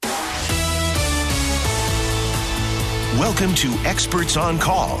Welcome to Experts on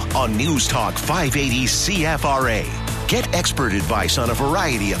Call on News Talk 580 CFRA. Get expert advice on a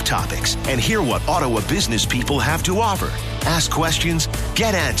variety of topics and hear what Ottawa business people have to offer. Ask questions,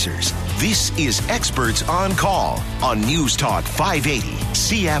 get answers. This is Experts on Call on News Talk 580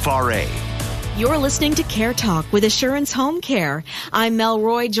 CFRA. You're listening to Care Talk with Assurance Home Care. I'm Mel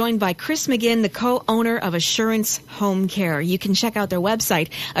Roy, joined by Chris McGinn, the co-owner of Assurance Home Care. You can check out their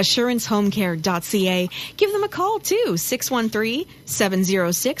website, assurancehomecare.ca. Give them a call, too,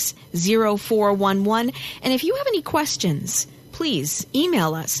 613-706-0411. And if you have any questions, please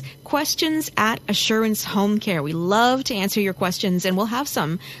email us, questions@Assurance Home Care. We love to answer your questions, and we'll have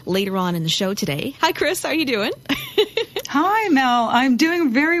some later on in the show today. Hi, Chris. How are you doing? Hi, Mel. I'm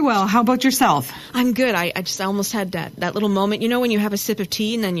doing very well. How about yourself? I'm good. I almost had that little moment, you know, when you have a sip of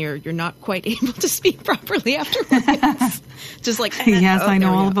tea and then you're not quite able to speak properly afterwards. Just like, yes, I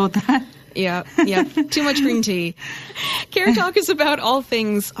know all about that. Yeah. Too much green tea. Care Talk is about all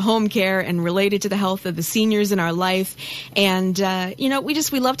things home care and related to the health of the seniors in our life. And,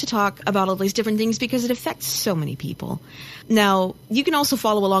 we love to talk about all these different things because it affects so many people. Now, you can also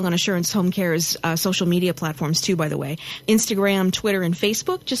follow along on Assurance Home Care's social media platforms too, by the way. Instagram, Twitter, and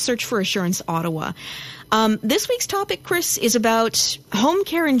Facebook. Just search for Assurance Ottawa. This week's topic, Chris, is about home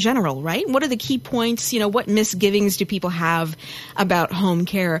care in general, right? What are the key points? What misgivings do people have about home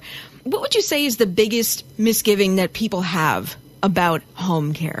care? What would you say is the biggest misgiving that people have about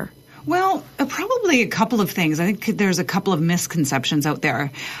home care? Well, probably a couple of things. I think there's a couple of misconceptions out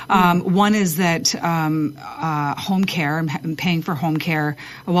there. One is that home care and paying for home care.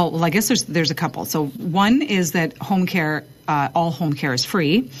 Well, I guess there's a couple. So one is that home care. All home care is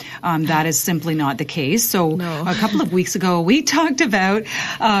free. That is simply not the case. So A couple of weeks ago, we talked about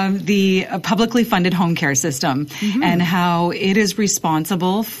the publicly funded home care system and how it is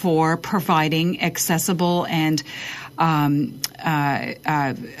responsible for providing accessible and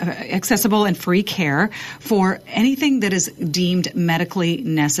free care for anything that is deemed medically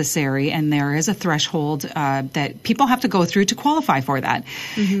necessary, and there is a threshold that people have to go through to qualify for that.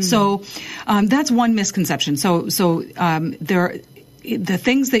 So that's one misconception. The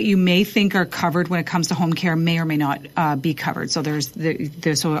things that you may think are covered when it comes to home care may or may not be covered. So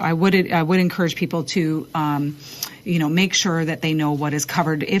so I would encourage people to make sure that they know what is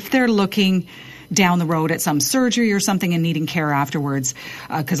covered if they're looking down the road at some surgery or something and needing care afterwards,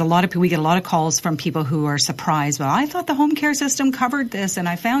 because we get a lot of calls from people who are surprised. Well, I thought the home care system covered this, and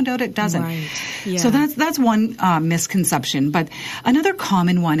I found out it doesn't. Right. Yeah. So that's one misconception. But another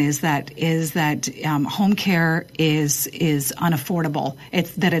common one is that home care is unaffordable.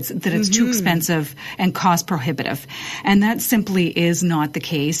 It's too expensive and cost prohibitive, and that simply is not the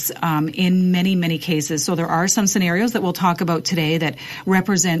case in many cases. So there are some scenarios that we'll talk about today that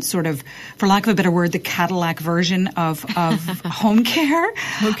represent sort of, for lack of a better word, the Cadillac version of home care.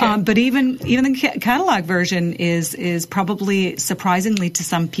 Okay. But even the Cadillac version is probably, surprisingly to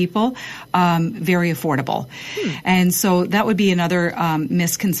some people, very affordable. And so that would be another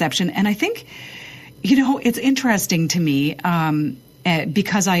misconception. And I think, it's interesting to me.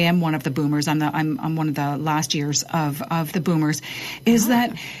 Because I am one of the boomers, I'm one of the last years of the boomers, is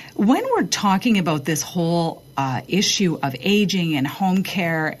that when we're talking about this whole issue of aging and home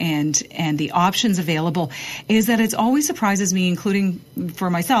care and the options available, is that it always surprises me, including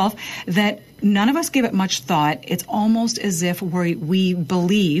for myself, that none of us give it much thought. It's almost as if we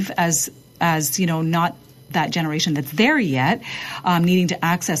believe as not that generation that's there yet, needing to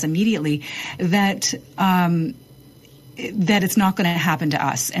access immediately, that it's not going to happen to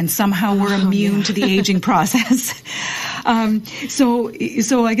us, and somehow we're immune to the aging process.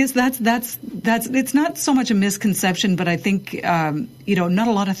 So I guess that's it's not so much a misconception, but I think not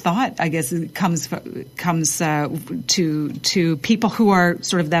a lot of thought, I guess, comes to people who are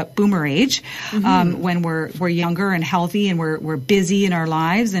sort of that boomer age, when we're younger and healthy and we're busy in our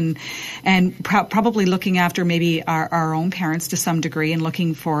lives and probably looking after maybe our own parents to some degree and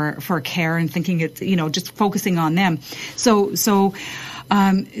looking for care and thinking it's just focusing on them. So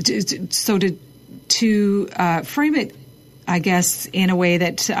to frame it, I guess, in a way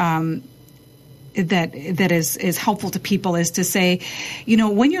that is helpful to people is to say,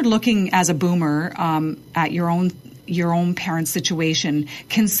 when you're looking as a boomer at your own parents' situation,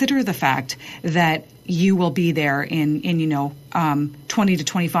 consider the fact that you will be there in 20 to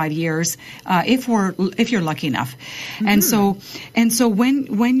 25 years if you're lucky enough. And so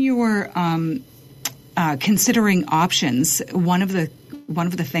when you're considering options, one of the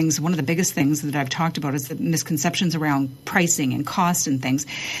the biggest things that I've talked about is the misconceptions around pricing and cost and things,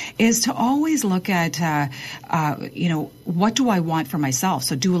 is to always look at, what do I want for myself?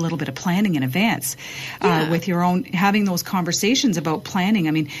 So do a little bit of planning in advance with your own, having those conversations about planning.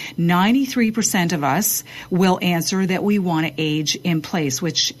 I mean, 93% of us will answer that we want to age in place,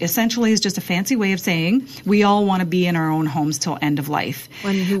 which essentially is just a fancy way of saying we all want to be in our own homes till end of life.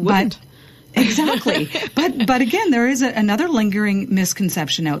 Well, who wouldn't? Exactly. But again, there is another lingering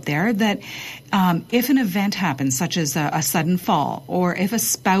misconception out there that if an event happens, such as a sudden fall, or if a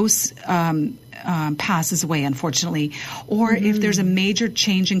spouse passes away, unfortunately, or if there's a major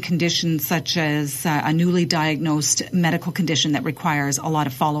change in condition, such as a newly diagnosed medical condition that requires a lot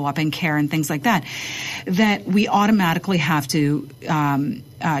of follow-up and care and things like that, that we automatically have to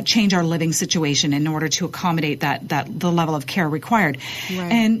change our living situation in order to accommodate the level of care required.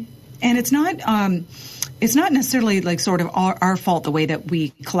 Right. And it's not necessarily like sort of our fault the way that we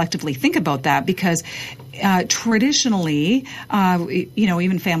collectively think about that, because traditionally,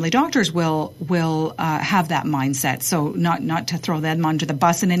 even family doctors will have that mindset. So not to throw them under the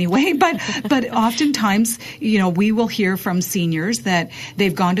bus in any way, but oftentimes, we will hear from seniors that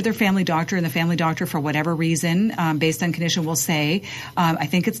they've gone to their family doctor, and the family doctor, for whatever reason, based on condition, will say, I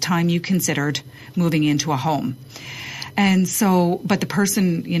think it's time you considered moving into a home. And so, but the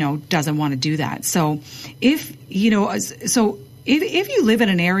person, doesn't want to do that. So if you live in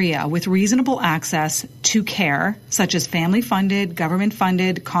an area with reasonable access to care, such as family funded, government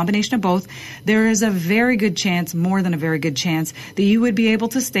funded, combination of both, there is a very good chance, more than a very good chance, that you would be able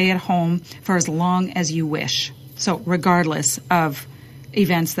to stay at home for as long as you wish. So regardless of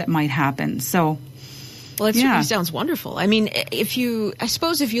events that might happen. So, well, it certainly sounds wonderful. I mean, I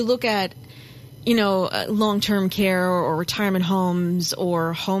suppose if you look at, long-term care or retirement homes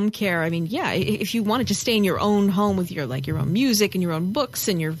or home care. I mean, if you wanted to stay in your own home with your own music and your own books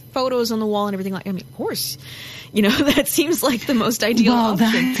and your photos on the wall and everything of course, that seems like the most ideal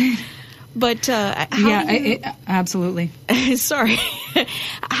option. But absolutely. Sorry.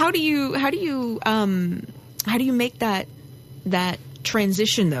 How do you make that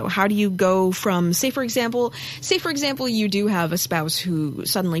transition, though? How do you go from, say for example, you do have a spouse who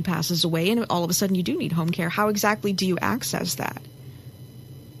suddenly passes away and all of a sudden you do need home care. How exactly do you access that?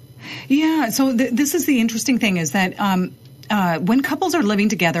 Yeah, so this is the interesting thing, is that when couples are living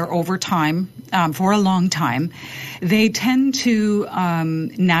together over time, for a long time, they tend to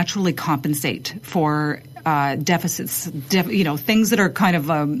naturally compensate for deficits, things that are kind of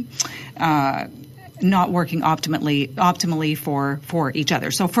not working optimally for each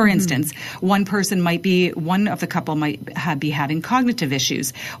other. So, for instance, one of the couple might be having cognitive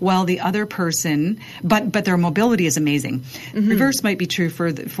issues, while the other person, but their mobility is amazing. Reverse might be true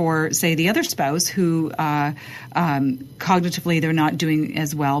for say the other spouse, who cognitively they're not doing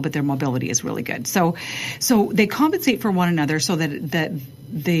as well, but their mobility is really good. So they compensate for one another so that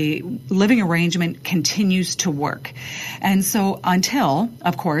the living arrangement continues to work. And so until,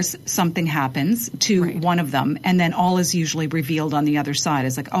 of course, something happens to one of them, and then all is usually revealed on the other side.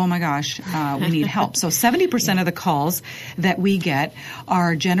 It's like, oh my gosh, we need help. So 70% of the calls that we get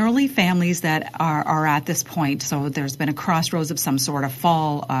are generally families that are at this point. So there's been a crossroads of some sort, of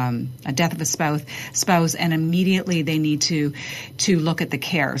fall, a death of a spouse, and immediately they need to look at the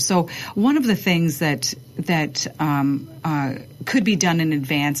care. So one of the things that could be done in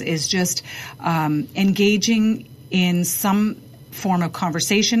advance is just engaging in some form of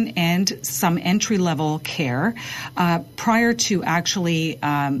conversation and some entry-level care prior to actually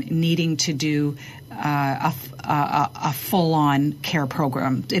needing to do a full-on care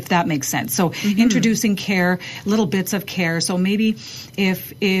program, if that makes sense. So introducing care, little bits of care. So maybe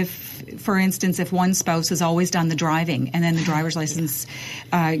if for instance, if one spouse has always done the driving and then the driver's license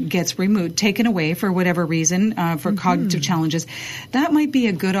gets taken away for whatever reason, for cognitive challenges, that might be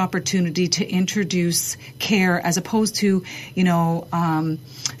a good opportunity to introduce care, as opposed to,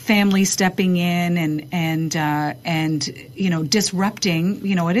 family stepping in and disrupting.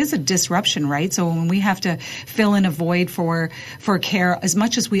 It is a disruption, right? So when we have to fill in a void for care, as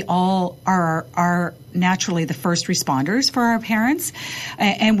much as we all are naturally the first responders for our parents,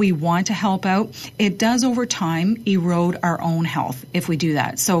 and we want to help out, it does over time erode our own health if we do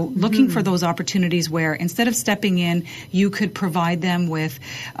that. So looking for those opportunities where, instead of stepping in, you could provide them with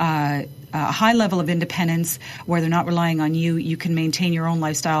a high level of independence where they're not relying on you. You can maintain your own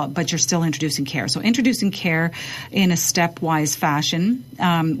lifestyle, but you're still introducing care. So introducing care in a stepwise fashion,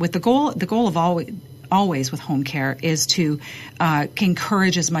 with the goal of always with home care is to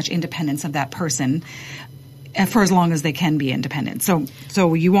encourage as much independence of that person for as long as they can be independent.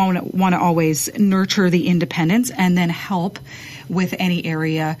 So you want to always nurture the independence and then help with any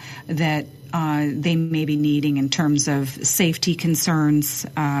area that they may be needing in terms of safety concerns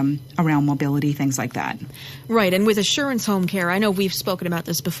around mobility, things like that. Right, and with Assurance Home Care, I know we've spoken about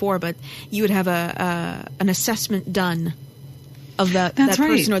this before, but you would have an assessment done of that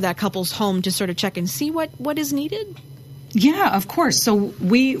person or that couple's home to sort of check and see what is needed? Yeah, of course. So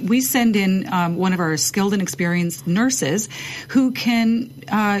we send in one of our skilled and experienced nurses who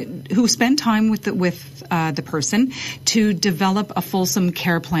spend time with the person to develop a fulsome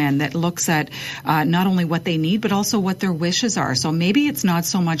care plan that looks at not only what they need but also what their wishes are. So maybe it's not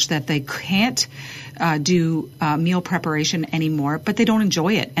so much that they can't do meal preparation anymore, but they don't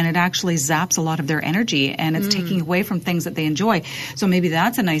enjoy it, and it actually zaps a lot of their energy, and it's taking away from things that they enjoy. So maybe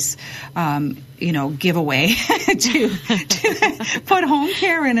that's a nice giveaway to put home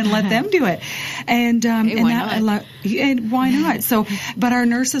care in and let them do it. And why not? So, but our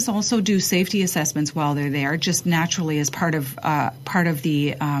nurses also do safety assessments while they're there, just naturally as part of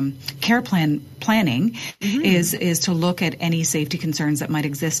the care planning is to look at any safety concerns that might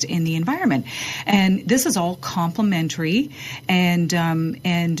exist in the environment. And this is all complimentary, and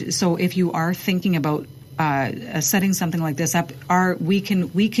so if you are thinking about setting something like this up, we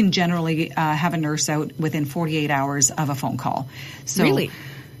can generally have a nurse out within 48 hours of a phone call. So, really?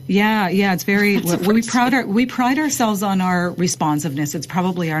 Yeah, it's very. we pride ourselves on our responsiveness. It's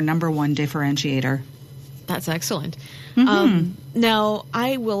probably our number one differentiator. That's excellent. Now,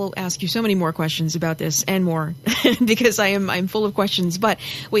 I will ask you so many more questions about this and more because I'm full of questions, but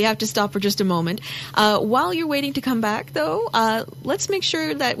we have to stop for just a moment. While you're waiting to come back, though, let's make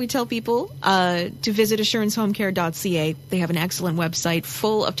sure that we tell people to visit assurancehomecare.ca. They have an excellent website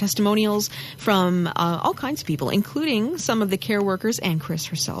full of testimonials from all kinds of people, including some of the care workers and Chris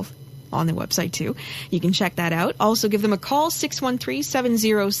herself. On the website, too. You can check that out. Also, give them a call,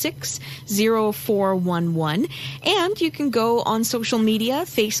 613-706-0411. And you can go on social media.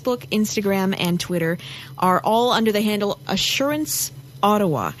 Facebook, Instagram, and Twitter are all under the handle Assurance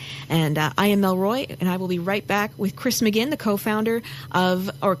Ottawa. And I am Mel Roy, and I will be right back with Chris McGinn, the co-owner,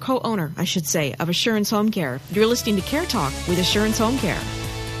 of Assurance Home Care. You're listening to Care Talk with Assurance Home Care.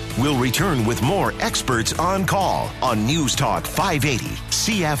 We'll return with more Experts on Call on News Talk 580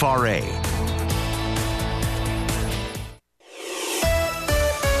 CFRA.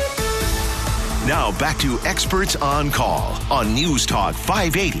 Now back to Experts on Call on News Talk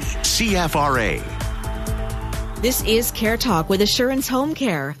 580 CFRA. This is Care Talk with Assurance Home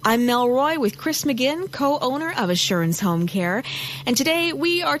Care. I'm Mel Roy with Chris McGinn, co-owner of Assurance Home Care. And today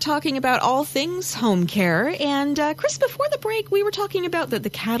we are talking about all things home care. And Chris, before the break, we were talking about the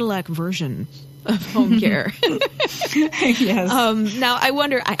Cadillac version of home care. Yes. Now, I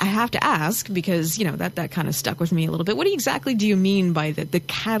wonder, I have to ask, because, that kind of stuck with me a little bit. What exactly do you mean by the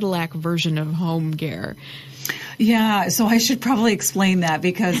Cadillac version of home care? Yeah, so I should probably explain that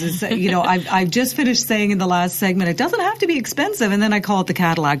because it's, I've just finished saying in the last segment, it doesn't have to be expensive, and then I call it the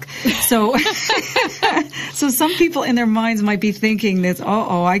Cadillac. So, so some people in their minds might be thinking this,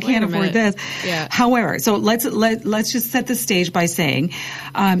 I can't afford this. Yeah. However, so let's just set the stage by saying,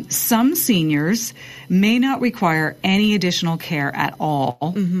 some seniors may not require any additional care at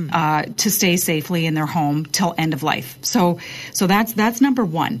all to stay safely in their home till end of life. So that's number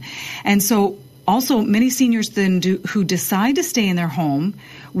one, and so. Also, many seniors who decide to stay in their home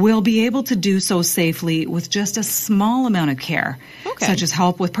will be able to do so safely with just a small amount of care, such as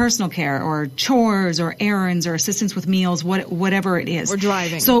help with personal care or chores or errands or assistance with meals, whatever it is. Or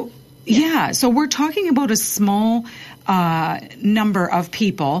driving. So, so we're talking about a small number of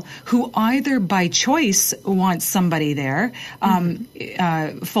people who either by choice want somebody there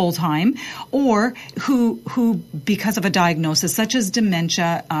full time, or who because of a diagnosis such as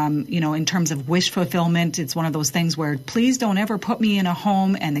dementia, in terms of wish fulfillment, it's one of those things where please don't ever put me in a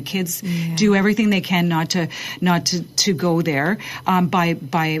home, and the kids do everything they can not to go there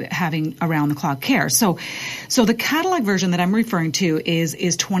by having around the clock care. So the Cadillac version that I'm referring to is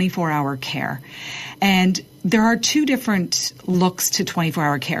 24-hour care. And there are two different looks to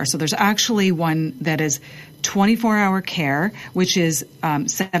 24-hour care. So there's actually one that is 24-hour care, which is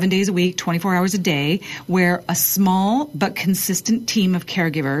 7 days a week, 24 hours a day, where a small but consistent team of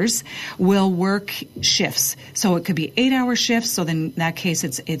caregivers will work shifts. So it could be 8-hour shifts. So then in that case,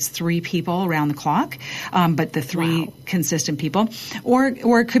 it's 3 people around the clock, but the 3 consistent people. Or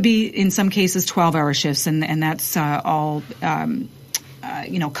it could be, in some cases, 12-hour shifts, and that's all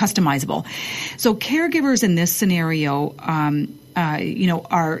customizable. So caregivers in this scenario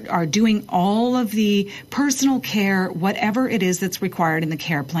are doing all of the personal care, whatever it is that's required in the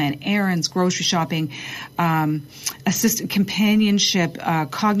care plan, errands, grocery shopping, companionship,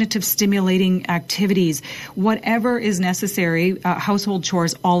 cognitive stimulating activities, whatever is necessary, household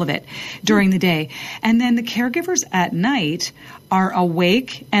chores, all of it during the day. And then the caregivers at night are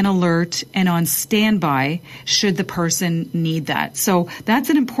awake and alert and on standby should the person need that. So that's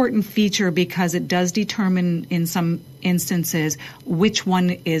an important feature because it does determine in some instances which one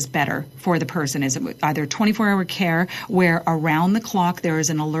is better for the person. Is it either 24-hour care where around the clock there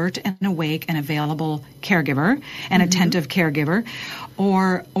is an alert and awake and available caregiver, an attentive caregiver,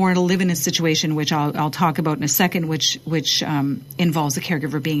 or to live in a situation which I'll talk about in a second, which involves the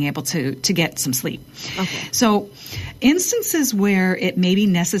caregiver being able to get some sleep. Okay. So instances where it may be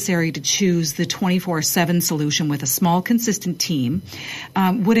necessary to choose the 24/7 solution with a small, consistent team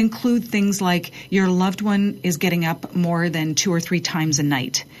would include things like your loved one is getting up more than 2 or 3 times a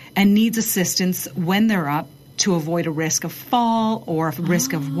night and needs assistance when they're up to avoid a risk of fall or a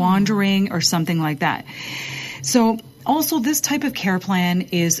risk of wandering or something like that. So also, this type of care plan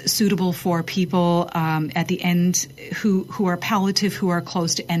is suitable for people at the end who are palliative, who are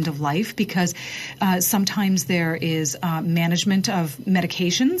close to end of life, because sometimes there is management of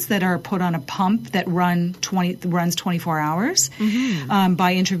medications that are put on a pump that runs 24 hours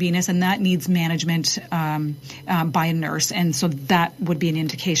by intravenous, and that needs management by a nurse. And so that would be an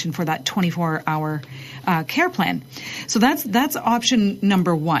indication for that 24-hour care plan. So that's option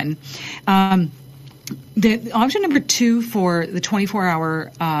number one. The option number 2 for the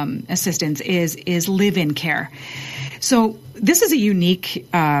 24-hour assistance is live-in care. So this is a unique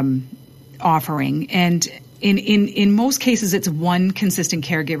offering, and in most cases it's one consistent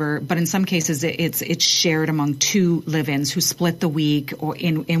caregiver, but in some cases it's shared among 2 live-ins who split the week or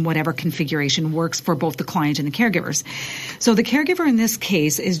in whatever configuration works for both the client and the caregivers. So the caregiver in this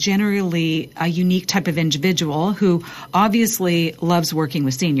case is generally a unique type of individual who obviously loves working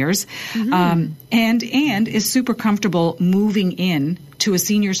with seniors, and is super comfortable moving in to a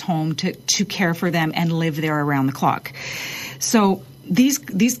senior's home to care for them and live there around the clock. So these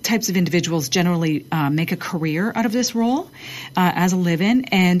types of individuals generally make a career out of this role as a live-in,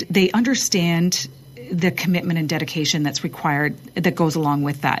 and they understand the commitment and dedication that's required that goes along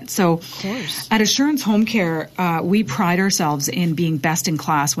with that. So at Assurance Home Care, we pride ourselves in being best in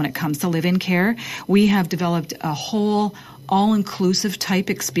class when it comes to live-in care. We have developed a whole all-inclusive type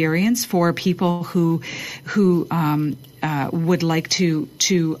experience for people who would like to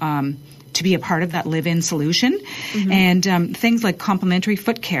be a part of that live-in solution, and things like complimentary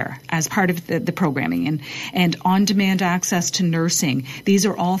foot care as part of the programming, and on-demand access to nursing. These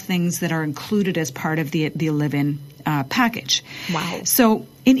are all things that are included as part of the live-in package. Wow. So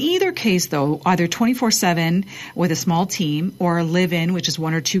in either case, though, either 24/7 with a small team or a live-in, which is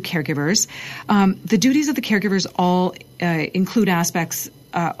 1 or 2 caregivers, the duties of the caregivers all include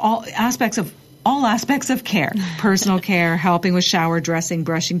all aspects of care, personal care, helping with shower, dressing,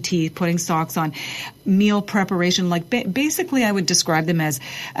 brushing teeth, putting socks on, meal preparation. Like basically, I would describe them as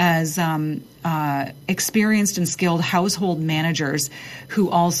experienced and skilled household managers who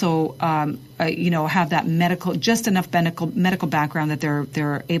also, have that just enough medical background that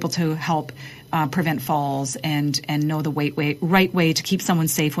they're able to help prevent falls and know the right way to keep someone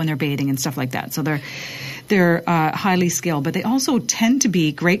safe when they're bathing and stuff like that. So they're highly skilled, but they also tend to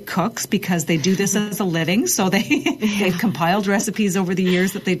be great cooks because they do this as a living. So they've compiled recipes over the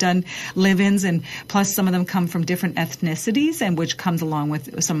years that they've done live-ins, and plus some of them come from different ethnicities, and which comes along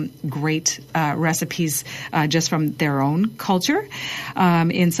with some great recipes just from their own culture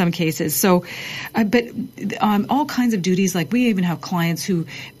in some cases. So, but all kinds of duties. Like we even have clients who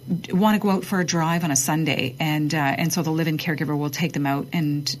want to go out for a drive on a Sunday, and so the live-in caregiver will take them out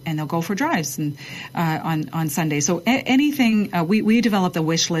and they'll go for drives and on Sunday. So anything we develop the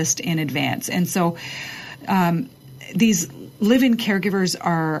wish list in advance, and so these live-in caregivers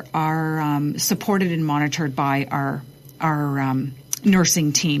are supported and monitored by our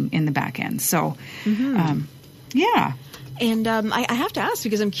nursing team in the back end. So yeah. And I have to ask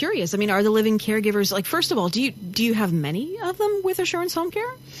because I'm curious. I mean, are the living caregivers, like, first of all, do you have many of them with Assurance Home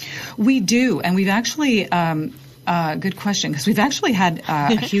Care? We do, and we've actually good question, because we've actually had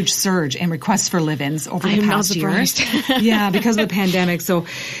a huge surge in requests for live-ins over the past year. Yeah, because of the pandemic. So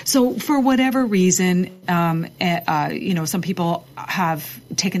for whatever reason, some people have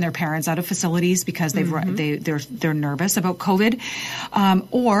taken their parents out of facilities because they're nervous about COVID,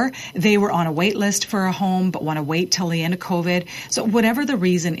 or they were on a wait list for a home but want to wait till the end of COVID. So whatever the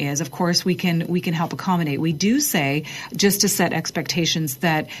reason is, of course, we can help accommodate. We do say, just to set expectations,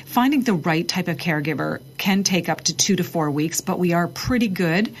 that finding the right type of caregiver can take up to 2 to 4 weeks, but we are pretty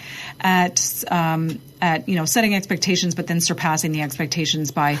good at setting expectations, but then surpassing the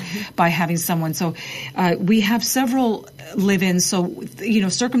expectations by having someone. So we have several live-ins. So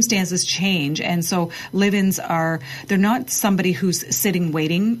circumstances change, and so live-ins they're not somebody who's sitting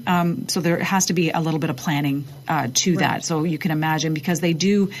waiting. So there has to be a little bit of planning to that. So you can imagine, because they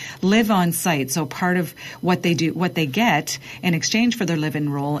do live on site. So part of what they get in exchange for their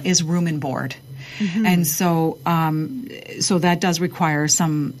live-in role is room and board. Mm-hmm. And so that does require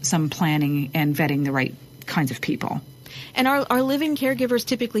some planning and vetting the right kinds of people. And are live-in caregivers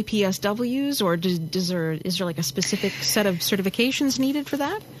typically PSWs, or is there like a specific set of certifications needed for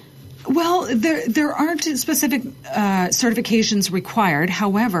that? Well, there aren't specific certifications required.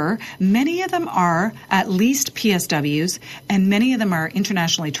 However, many of them are at least PSWs, and many of them are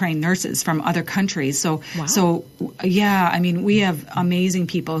internationally trained nurses from other countries. So, we have amazing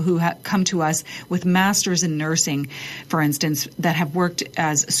people who come to us with masters in nursing, for instance, that have worked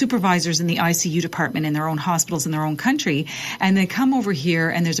as supervisors in the ICU department in their own hospitals in their own country, and they come over here,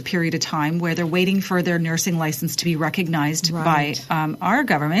 and there's a period of time where they're waiting for their nursing license to be recognized by our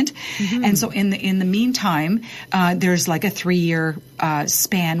government. Mm-hmm. And so in the meantime, there's like a 3-year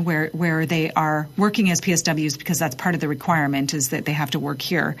span where they are working as PSWs, because that's part of the requirement, is that they have to work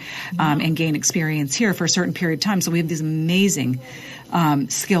here and gain experience here for a certain period of time. So we have these amazing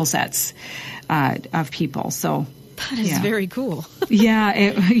skill sets of people. So that is very cool.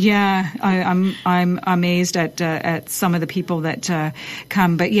 I'm amazed at some of the people that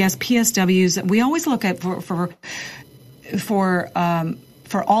come. But yes, PSWs. We always look at for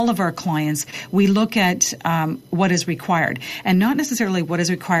all of our clients, we look at what is required, and not necessarily what is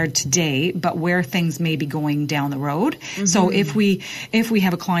required today, but where things may be going down the road. Mm-hmm. So if we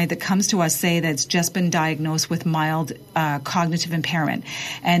have a client that comes to us, say that's just been diagnosed with mild cognitive impairment,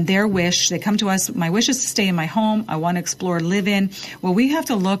 and they come to us, my wish is to stay in my home, I want to explore live-in. Well, we have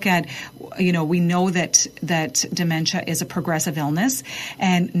to look at, we know that dementia is a progressive illness,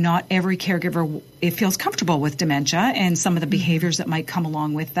 and not every caregiver feels comfortable with dementia, and some of the behaviors that might come along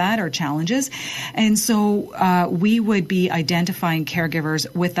with that are challenges. And so we would be identifying caregivers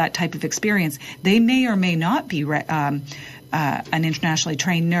with that type of experience. They may or may not be an internationally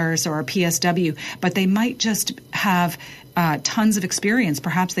trained nurse or a PSW, but they might just have tons of experience.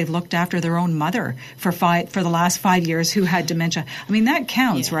 Perhaps they've looked after their own mother for the last 5 years who had dementia. I mean, that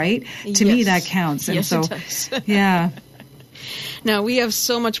counts, right? To me, that counts. And yes, it does. Yeah. Now, we have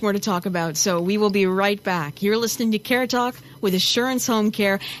so much more to talk about, so we will be right back. You're listening to Care Talk with Assurance Home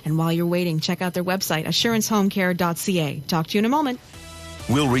Care, and while you're waiting, check out their website, assurancehomecare.ca. Talk to you in a moment.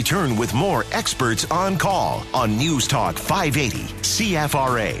 We'll return with more Experts on Call on News Talk 580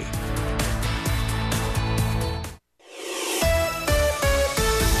 CFRA.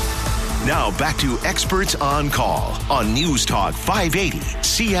 Now back to Experts on Call on News Talk 580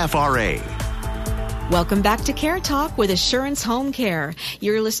 CFRA. Welcome back to Care Talk with Assurance Home Care.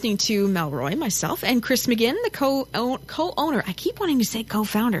 You're listening to Mel Roy, myself, and Chris McGinn, the co-owner. I keep wanting to say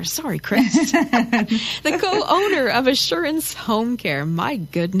co-founder. Sorry, Chris. The co-owner of Assurance Home Care. My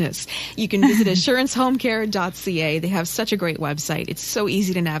goodness. You can visit assurancehomecare.ca. They have such a great website. It's so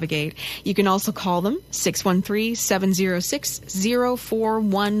easy to navigate. You can also call them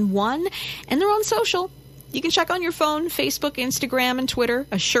 613-706-0411, and they're on social. You can check on your phone, Facebook, Instagram, and Twitter.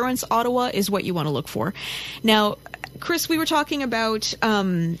 Assurance Ottawa is what you want to look for. Now, Chris, we were talking about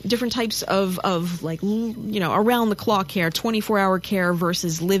different types of around-the-clock care, 24-hour care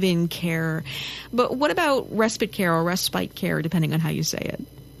versus live-in care. But what about respite care or respite care, depending on how you say it?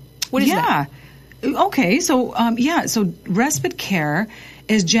 What is that? Okay, so respite care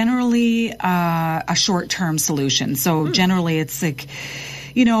is generally a short-term solution. So generally it's like,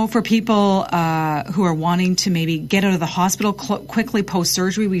 for people who are wanting to maybe get out of the hospital quickly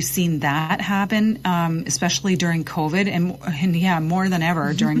post-surgery, we've seen that happen, especially during COVID, and more than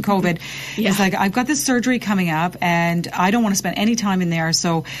ever during COVID. It's like, I've got this surgery coming up, and I don't want to spend any time in there.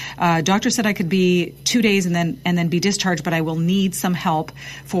 So, doctor said I could be 2 days and then be discharged, but I will need some help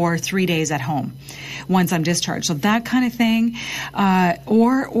for 3 days at home once I'm discharged. So that kind of thing,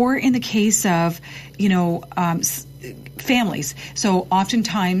 or in the case of families. So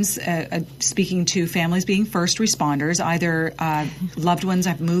oftentimes, speaking to families being first responders, either loved ones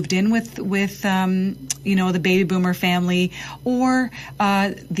have moved in with the baby boomer family, or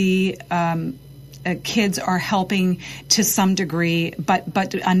the kids are helping to some degree,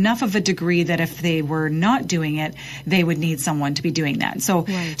 but enough of a degree that if they were not doing it, they would need someone to be doing that. So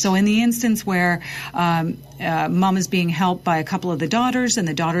in the instance where mom is being helped by a couple of the daughters, and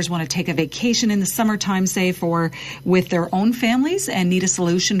the daughters want to take a vacation in the summertime, say, with their own families, and need a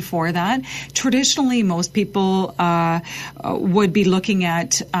solution for that. Traditionally, most people would be looking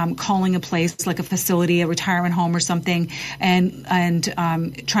at calling a place like a facility, a retirement home or something, and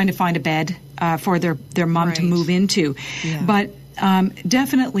trying to find a bed for their mom to move into. Yeah. But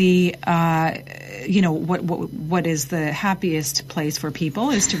definitely, what is the happiest place for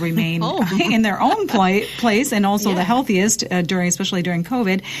people is to remain in their own place, and also the healthiest especially during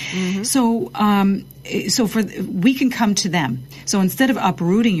COVID. Mm-hmm. So we can come to them. So instead of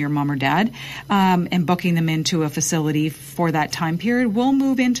uprooting your mom or dad and booking them into a facility for that time period, we'll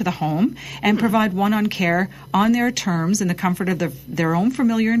move into the home and provide one-on care on their terms in the comfort of their own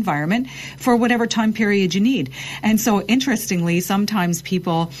familiar environment for whatever time period you need. And so interestingly, sometimes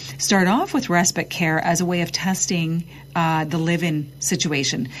people start off with respite care as a way of testing the live-in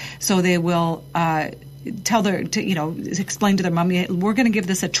situation. So they will explain to their mom, we're going to give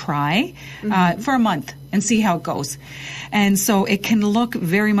this a try for a month and see how it goes. And so it can look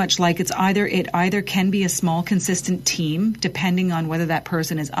very much like it either can be a small, consistent team, depending on whether that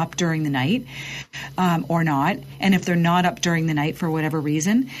person is up during the night or not. And if they're not up during the night for whatever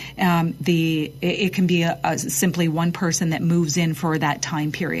reason, it can be simply one person that moves in for that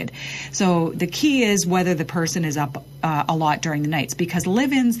time period. So the key is whether the person is up a lot during the nights, because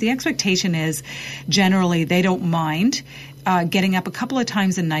live-ins, the expectation is generally they don't mind getting up a couple of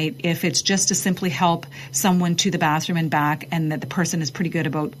times a night if it's just to simply help someone to the bathroom and back, and that the person is pretty good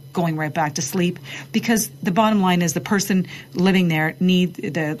about going right back to sleep. Because the bottom line is the person living there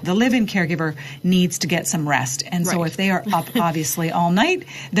the live-in caregiver needs to get some rest. And so if they are up obviously all night,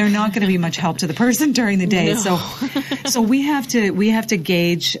 they're not going to be much help to the person during the day. No. So we have to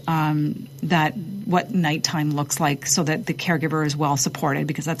gauge that what nighttime looks like so that the caregiver is well supported,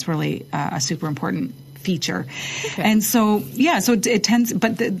 because that's really a super important feature. Okay. And so it tends,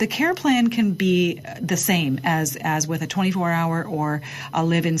 but the care plan can be the same as with a 24-hour or a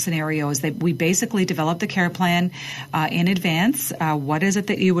live-in scenario. Is that we basically develop the care plan in advance. What is it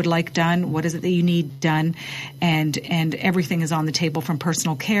that you would like done? What is it that you need done? And everything is on the table, from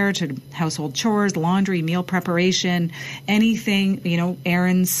personal care to household chores, laundry, meal preparation, anything,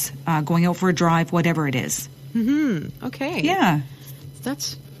 errands, going out for a drive, whatever it is. Mm-hmm. Okay. Yeah.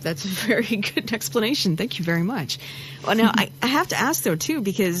 That's a very good explanation. Thank you very much. Well, now, I have to ask, though, too,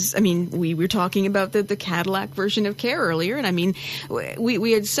 because, we were talking about the Cadillac version of care earlier, and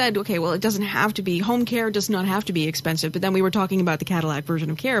we had said, okay, well, it doesn't have to be, home care does not have to be expensive, but then we were talking about the Cadillac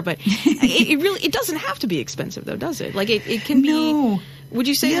version of care, but it doesn't have to be expensive, though, does it? Like, it can be... Would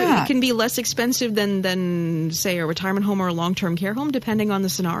you say it can be less expensive than, say, a retirement home or a long-term care home, depending on the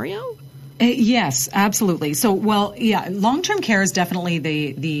scenario? Yes, absolutely. So, long-term care is definitely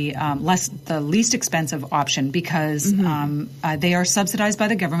the least expensive option, because they are subsidized by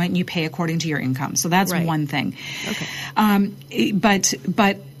the government and you pay according to your income. So that's one thing. Okay. But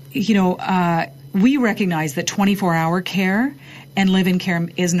we recognize that 24-hour care and live-in care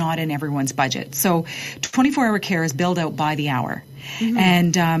is not in everyone's budget. So 24-hour care is billed out by the hour. Mm-hmm.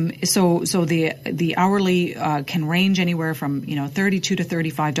 And so the hourly can range anywhere from $32 to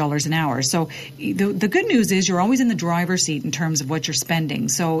 $35 an hour. So the good news is you're always in the driver's seat in terms of what you're spending.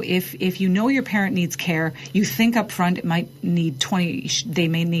 So if you know your parent needs care, you think up front they may need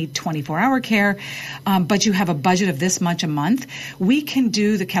 24-hour care, but you have a budget of this much a month. We can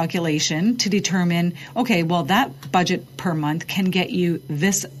do the calculation to determine, okay, well, that budget per month can get you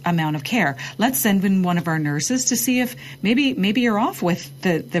this amount of care. Let's send in one of our nurses to see if maybe you're off with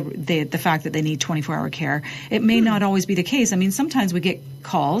the fact that they need 24-hour care. It may not always be the case. Sometimes we get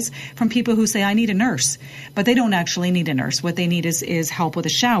calls from people who say, I need a nurse, but they don't actually need a nurse. What they need is help with a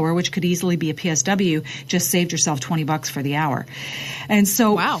shower, which could easily be a PSW. Just saved yourself $20 for the hour. And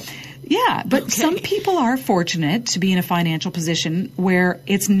so, wow. Yeah, but some people are fortunate to be in a financial position where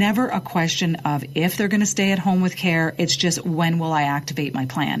it's never a question of if they're going to stay at home with care. It's just, when will I activate my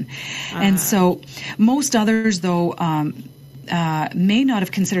plan? And so most others, though, may not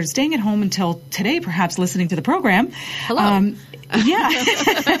have considered staying at home until today, perhaps listening to the program. Hello.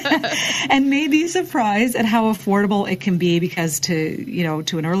 And may be surprised at how affordable it can be, because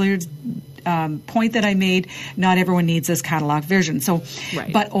to an earlier point that I made, not everyone needs this Cadillac version. So,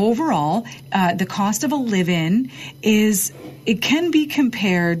 but overall, the cost of a live-in it can be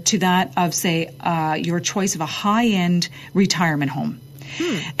compared to that of, say, your choice of a high-end retirement home.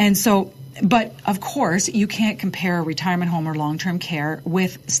 And so, but of course, you can't compare a retirement home or long-term care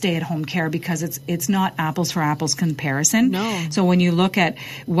with stay-at-home care, because it's not apples for apples comparison. No. So when you look at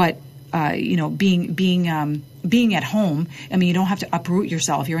what being being at home, I mean, you don't have to uproot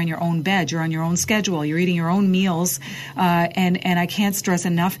yourself. You're in your own bed. You're on your own schedule. You're eating your own meals. And I can't stress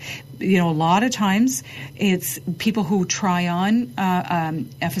enough, a lot of times it's people who try on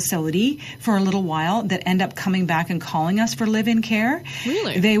a facility for a little while that end up coming back and calling us for live-in care.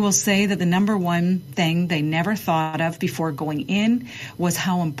 Really? They will say that the number one thing they never thought of before going in was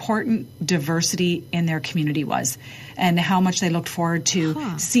how important diversity in their community was, and how much they looked forward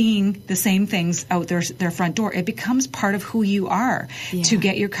to seeing the same things out their front door. It becomes part of who you are to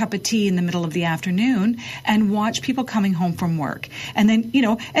get your cup of tea in the middle of the afternoon and watch people coming home from work. And then,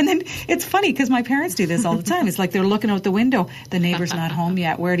 it's funny because my parents do this all the time. It's like they're looking out the window. The neighbor's not home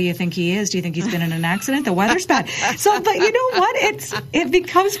yet. Where do you think he is? Do you think he's been in an accident? The weather's bad. So, but you know what? It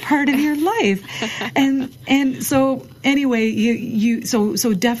becomes part of your life. And so anyway,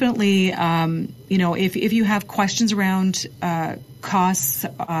 so definitely, if you have questions around costs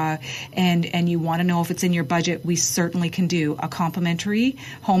and you want to know if it's in your budget, we certainly can do a complimentary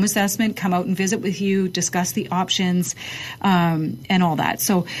home assessment, come out and visit with you, discuss the options, and all that.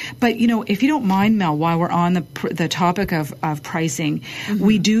 So, but if you don't mind, Mel, while we're on the topic of pricing,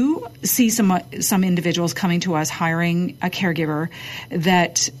 we do see some individuals coming to us hiring a caregiver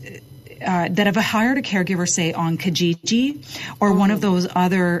that have hired a caregiver, say, on Kijiji or one of those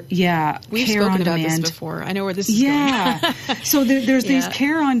other, We've care spoken on about demand. this before. I know where this is going. So there's these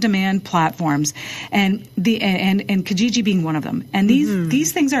care on demand platforms, and and Kijiji being one of them. And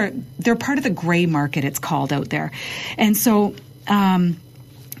these things they're part of the gray market, it's called out there. And so,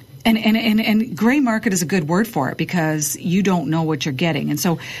 And gray market is a good word for it because you don't know what you're getting. And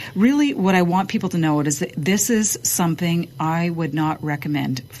so really what I want people to know is that this is something I would not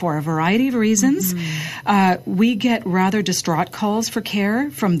recommend for a variety of reasons. We get rather distraught calls for care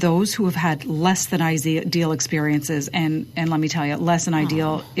from those who have had less than ideal experiences. And let me tell you, less than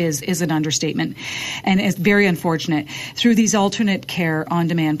ideal is an understatement. And it's very unfortunate through these alternate care on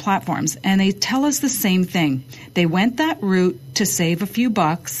demand platforms. And they tell us the same thing. They went that route to save a few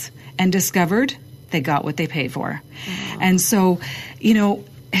bucks and discovered they got what they paid for. And so,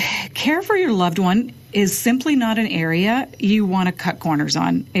 care for your loved one is simply not an area you want to cut corners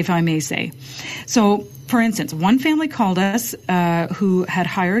on, if I may say. So, for instance, one family called us who had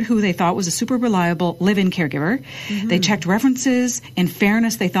hired who they thought was a super reliable live-in caregiver. They checked references. In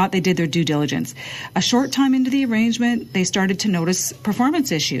fairness, they thought they did their due diligence. A short time into the arrangement, they started to notice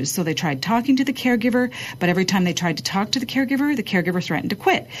performance issues. So they tried talking to the caregiver, but every time they tried to talk to the caregiver threatened to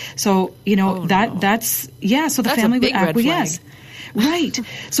quit. So, so the family would acquiesce. Right.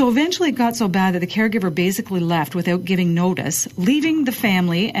 So eventually it got so bad that the caregiver basically left without giving notice, leaving the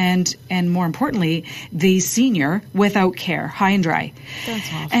family and more importantly, the senior without care, high and dry. That's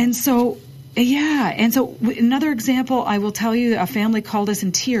awful. And so, and so another example, I will tell you, a family called us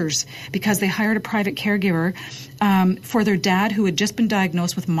in tears because they hired a private caregiver for their dad who had just been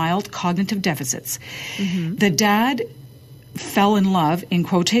diagnosed with mild cognitive deficits. The dad fell in love, in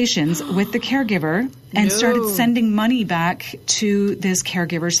quotations, with the caregiver and started sending money back to this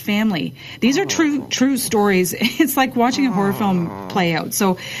caregiver's family. These are true stories. It's like watching a horror film play out.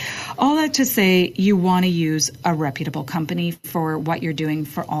 So all that to say, you want to use a reputable company for what you're doing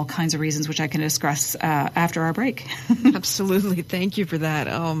for all kinds of reasons, which I can discuss after our break. Absolutely. Thank you for that.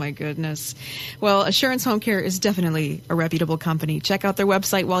 Oh, my goodness. Well, Assurance Home Care is definitely a reputable company. Check out their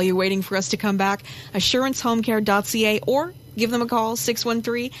website while you're waiting for us to come back, assurancehomecare.ca, or give them a call,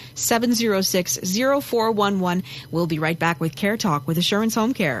 613-706-0411. We'll be right back with Care Talk with Assurance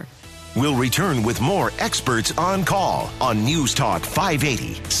Home Care. We'll return with more experts on call on News Talk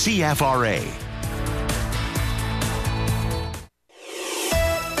 580 CFRA.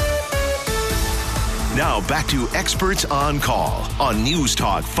 Now back to Experts on Call on News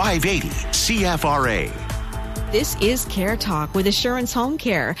Talk 580 CFRA. This is Care Talk with Assurance Home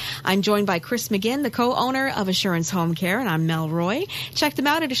Care. I'm joined by Chris McGinn, the co-owner of Assurance Home Care, and I'm Mel Roy. Check them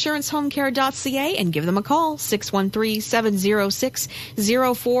out at assurancehomecare.ca and give them a call,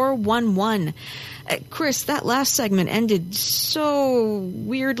 613-706-0411. Chris, that last segment ended so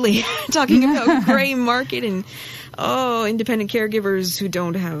weirdly, talking about gray market and, independent caregivers who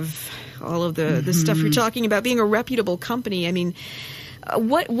don't have all of the stuff you're talking about, being a reputable company. I mean,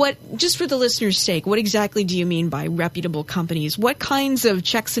 what, just for the listener's sake, what exactly do you mean by reputable companies? What kinds of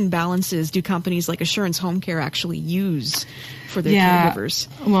checks and balances do companies like Assurance Home Care actually use for their caregivers?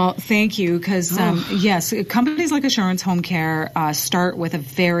 Well, thank you, because yes, companies like Assurance Home Care start with a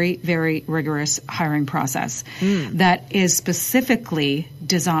very, very rigorous hiring process that is specifically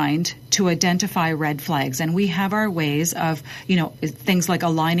designed to identify red flags. And we have our ways of, things like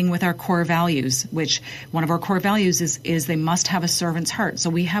aligning with our core values, which one of our core values is they must have a servant's heart. So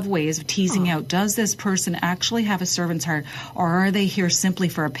we have ways of teasing out, does this person actually have a servant's heart, or are they here simply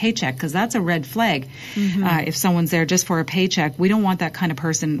for a paycheck? Because that's a red flag. If someone's there just for a paycheck, we don't want that kind of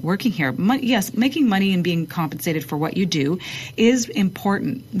person working here. Yes, making money and being compensated for what you do is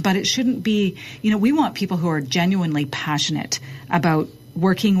important, but it shouldn't be, we want people who are genuinely passionate about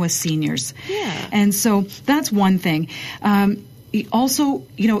working with seniors. Yeah. And so that's one thing. Also,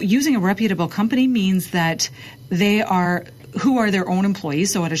 using a reputable company means that who are their own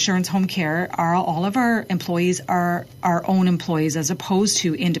employees. So at Assurance Home Care, all of our employees are our own employees as opposed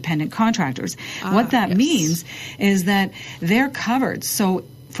to independent contractors. What that means is that they're covered. So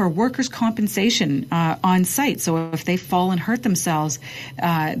for workers' compensation on site. So if they fall and hurt themselves,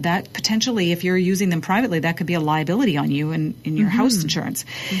 that potentially, if you're using them privately, that could be a liability on you in your house insurance.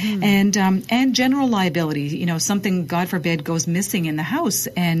 And general liability, something, God forbid, goes missing in the house,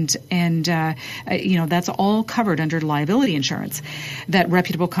 and that's all covered under liability insurance that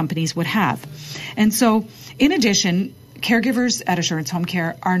reputable companies would have. And so, in addition, caregivers at Assurance Home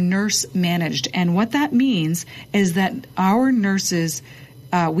Care are nurse managed. And what that means is that our nurses,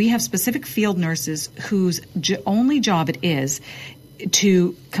 we have specific field nurses whose only job it is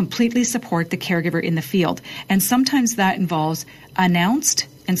to completely support the caregiver in the field. And sometimes that involves announced,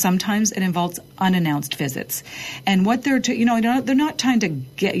 and sometimes it involves unannounced visits. And what they're not trying to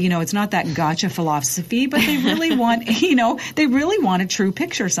get, it's not that gotcha philosophy, but they really want, they really want a true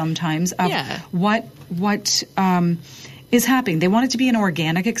picture sometimes of what is happening. They want it to be an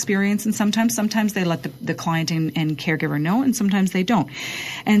organic experience, and sometimes they let the client and caregiver know, and sometimes they don't.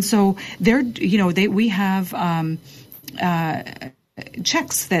 And so we have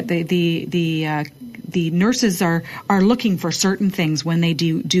checks that the nurses are looking for certain things when they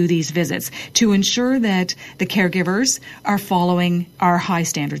do these visits to ensure that the caregivers are following our high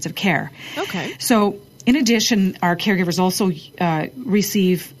standards of care. Okay. So, in addition, our caregivers also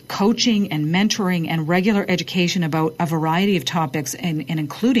receive coaching and mentoring and regular education about a variety of topics, and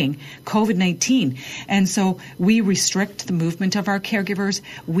including COVID-19. And so we restrict the movement of our caregivers.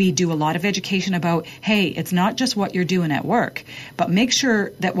 We do a lot of education about, hey, it's not just what you're doing at work, but make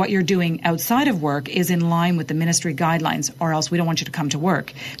sure that what you're doing outside of work is in line with the ministry guidelines, or else we don't want you to come to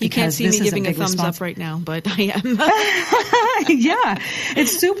work. You can't see me giving a thumbs up right now, but I am. Yeah,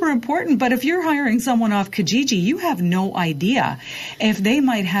 it's super important. But if you're hiring someone off Kijiji, you have no idea if they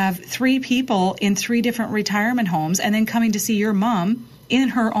might have 3 people in 3 different retirement homes and then coming to see your mom in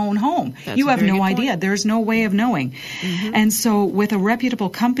her own home. You have no idea. There's no way of knowing. And so with a reputable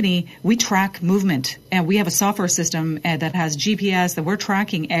company, we track movement, and we have a software system that has GPS that we're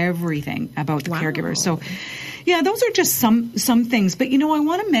tracking everything about the caregivers. So yeah, those are just some things. But, I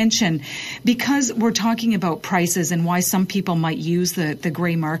want to mention, because we're talking about prices and why some people might use the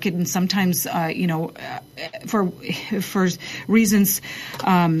gray market, and sometimes, for reasons,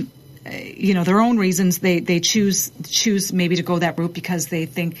 their own reasons, they choose maybe to go that route because they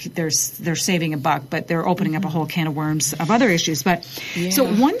think they're saving a buck, but they're opening up a whole can of worms of other issues. But so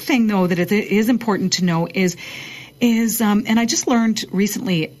one thing, though, that it is important to know is and I just learned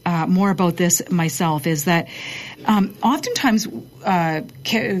recently more about this myself, is that oftentimes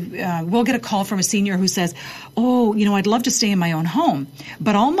we'll get a call from a senior who says, I'd love to stay in my own home,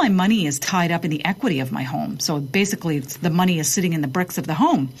 but all my money is tied up in the equity of my home. So basically the money is sitting in the bricks of the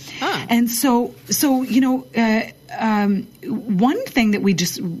home. And so one thing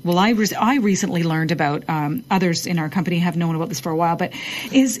that I recently learned about, others in our company have known about this for a while, but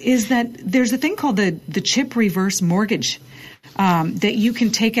is that there's a thing called the CHIP reverse mortgage that you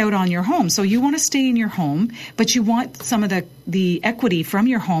can take out on your home. So you want to stay in your home, but you want some of the equity from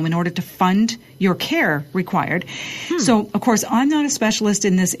your home in order to fund your care required. So, of course, I'm not a specialist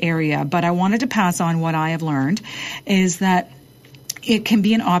in this area, but I wanted to pass on what I have learned, is that it can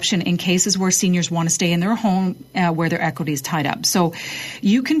be an option in cases where seniors want to stay in their home where their equity is tied up. So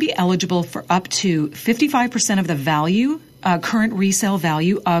you can be eligible for up to 55% of the value, current resale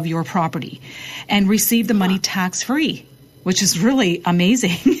value of your property, and receive the money tax-free, which is really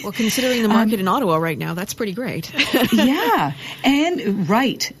amazing. Well, considering the market in Ottawa right now, that's pretty great. Yeah. And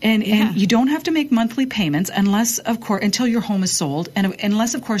you don't have to make monthly payments unless, of course, until your home is sold, and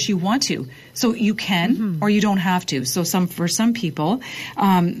unless, of course, you want to. So you can, or you don't have to. So for some people,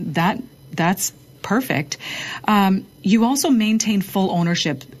 that's perfect. You also maintain full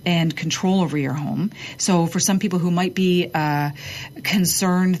ownership and control over your home. So for some people who might be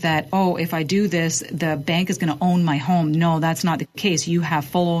concerned that, if I do this, the bank is going to own my home. No, that's not the case. You have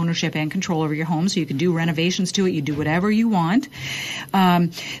full ownership and control over your home, so you can do renovations to it. You do whatever you want.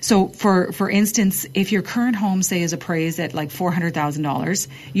 So for instance, if your current home, say, is appraised at like $400,000,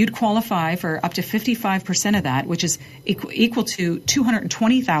 you'd qualify for up to 55% of that, which is equal to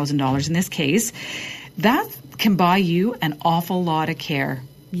 $220,000 in this case. That can buy you an awful lot of care.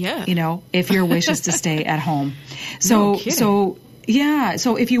 Yeah. If your wish is to stay at home. No kidding. So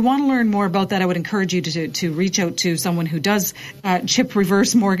if you want to learn more about that, I would encourage you to reach out to someone who does CHIP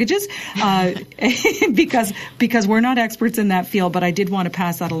reverse mortgages, because we're not experts in that field. But I did want to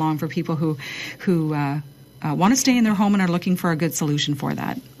pass that along for people who want to stay in their home and are looking for a good solution for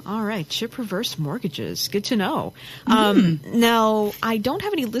that. All right, CHIP reverse mortgages. Good to know. Now, I don't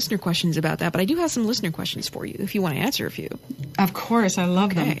have any listener questions about that, but I do have some listener questions for you if you want to answer a few. Of course, I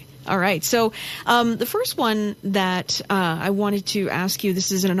love them. All right. So the first one that I wanted to ask you,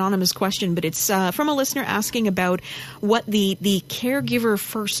 this is an anonymous question, but it's from a listener asking about what the caregiver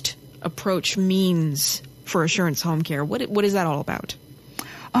first approach means for Assurance Home Care. What is that all about?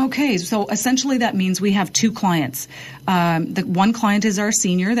 Okay, so essentially that means we have two clients. The one client is our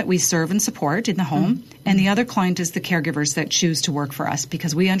senior that we serve and support in the home, and the other client is the caregivers that choose to work for us,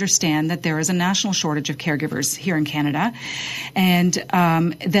 because we understand that there is a national shortage of caregivers here in Canada, and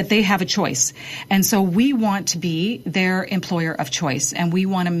that they have a choice. And so we want to be their employer of choice, and we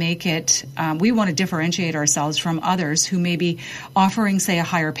want to make it, we want to differentiate ourselves from others who may be offering, say, a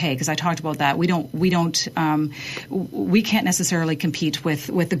higher pay, because I talked about that. We can't necessarily compete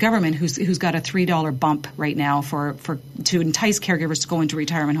with the government who's got a $3 bump right now to entice caregivers to go into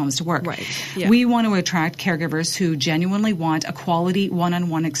retirement homes to work. Right. Yeah. We want to attract caregivers who genuinely want a quality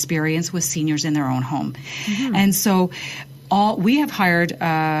one-on-one experience with seniors in their own home. And so we have hired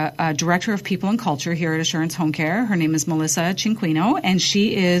a director of people and culture here at Assurance Home Care. Her name is Melissa Cinquino, and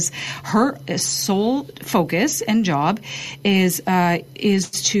her sole focus and job is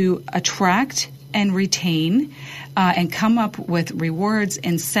to attract and retain and come up with rewards,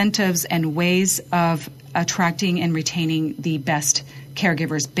 incentives, and ways of attracting and retaining the best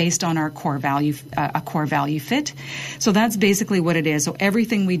caregivers based on our core value fit. So that's basically what it is. So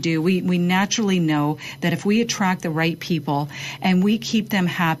everything we do, we naturally know that if we attract the right people and we keep them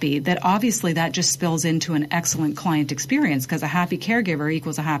happy, that obviously that just spills into an excellent client experience, because a happy caregiver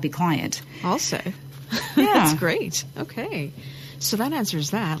equals a happy client. I'll say. Yeah. That's great. Okay. So that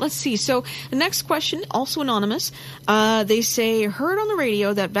answers that. Let's see. So the next question, also anonymous. They say, heard on the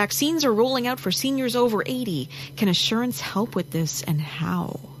radio that vaccines are rolling out for seniors over 80. Can Assurance help with this, and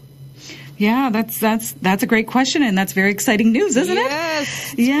how? Yeah, that's a great question, and that's very exciting news, isn't it?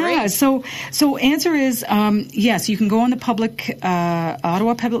 Yes. Yeah. Great. So answer is yes. You can go on the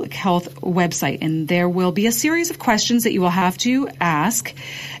Ottawa Public Health website, and there will be a series of questions that you will have to ask.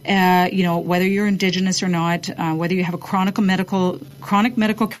 Whether you're Indigenous or not, whether you have a chronic medical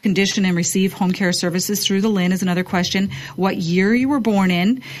condition and receive home care services through the LHIN is another question. What year you were born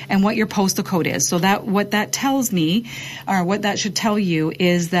in, and what your postal code is. So what that tells me, or what that should tell you,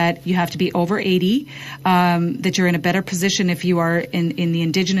 is that you have to be over 80, that you're in a better position if you are in the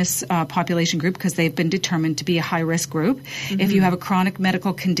Indigenous population group, because they've been determined to be a high-risk group. If you have a chronic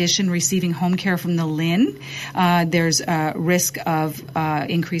medical condition receiving home care from the LHIN, there's a risk of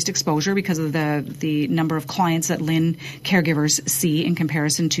increased exposure because of the number of clients that LHIN caregivers see in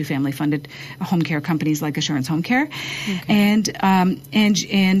comparison to family-funded home care companies like Assurance Home Care. Okay.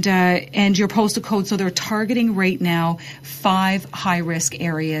 And your postal code. So they're targeting right now 5 high-risk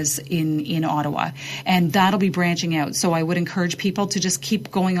areas in Ottawa, and that'll be branching out. So I would encourage people to just keep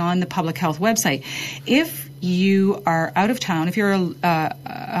going on the public health website. If you are out of town, if you're a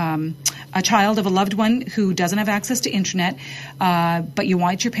child of a loved one who doesn't have access to internet, but you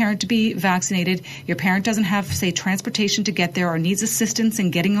want your parent to be vaccinated, your parent doesn't have, say, transportation to get there or needs assistance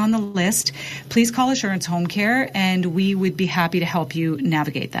in getting on the list, please call Assurance Home Care, and we would be happy to help you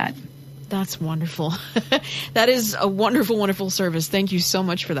navigate that. That's wonderful. That is a wonderful, wonderful service. Thank you so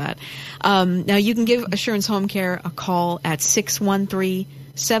much for that. Now, you can give Assurance Home Care a call at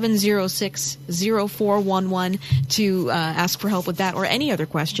 613-706-0411 to ask for help with that or any other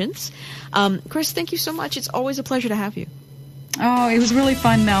questions. Chris, thank you so much. It's always a pleasure to have you. Oh, it was really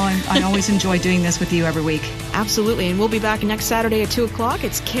fun, Mel, and I always enjoy doing this with you every week. Absolutely, and we'll be back next Saturday at 2 o'clock.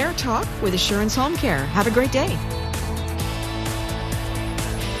 It's Care Talk with Assurance Home Care. Have a great day.